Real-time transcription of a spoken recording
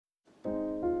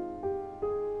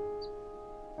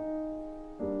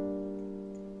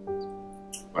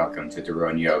Welcome to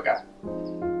Doron Yoga.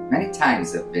 Many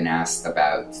times I've been asked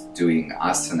about doing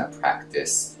asana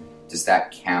practice. Does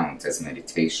that count as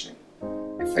meditation?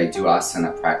 If I do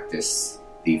asana practice,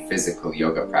 the physical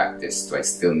yoga practice, do I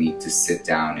still need to sit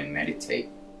down and meditate?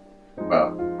 Well,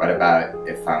 what about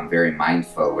if I'm very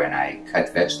mindful when I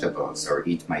cut vegetables or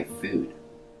eat my food?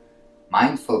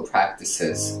 Mindful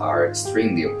practices are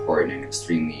extremely important and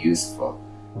extremely useful.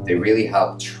 They really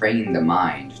help train the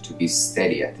mind to be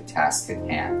steady at the task at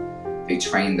hand. They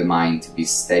train the mind to be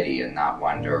steady and not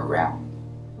wander around.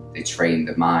 They train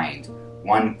the mind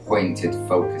one-pointed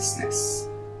focusedness.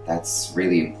 That's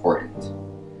really important.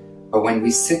 But when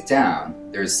we sit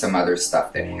down, there's some other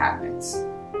stuff that happens.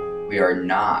 We are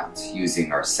not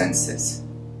using our senses.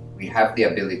 We have the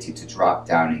ability to drop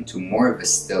down into more of a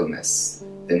stillness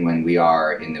than when we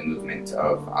are in the movement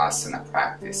of asana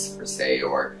practice, per se,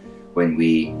 or when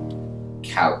we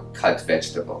cut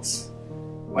vegetables.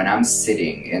 When I'm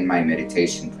sitting in my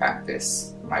meditation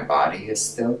practice, my body is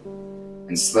still,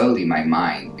 and slowly my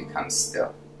mind becomes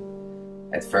still.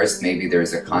 At first, maybe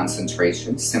there's a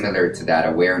concentration similar to that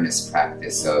awareness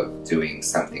practice of doing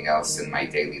something else in my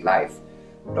daily life.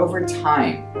 But over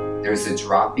time, there's a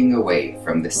dropping away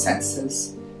from the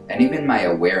senses, and even my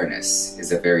awareness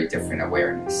is a very different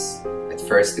awareness. At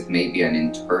first, it may be an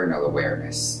internal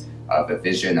awareness of a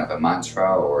vision of a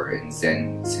mantra, or in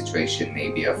Zen situation,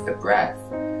 maybe of the breath.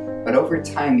 But over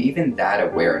time, even that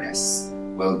awareness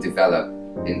will develop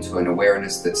into an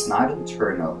awareness that's not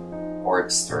internal or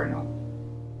external.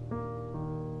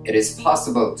 It is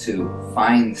possible to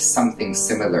find something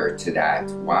similar to that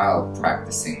while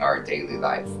practicing our daily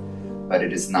life, but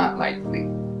it is not likely.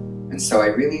 And so I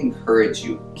really encourage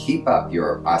you, keep up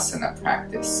your asana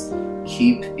practice.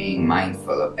 Keep being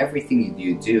mindful of everything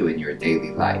you do in your daily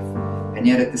life. And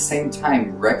yet at the same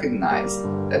time, recognize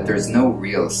that there's no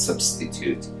real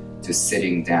substitute to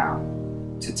sitting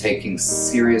down, to taking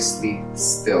seriously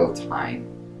still time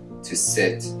to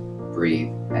sit,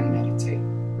 breathe, and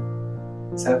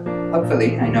meditate. So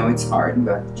hopefully, I know it's hard,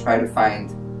 but try to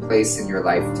find a place in your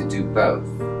life to do both,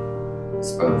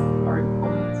 because both are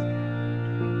important.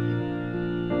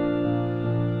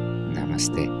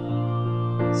 Namaste.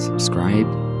 Subscribe,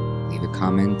 leave a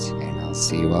comment, and I'll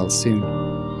see you all soon.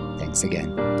 Thanks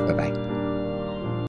again. Bye-bye.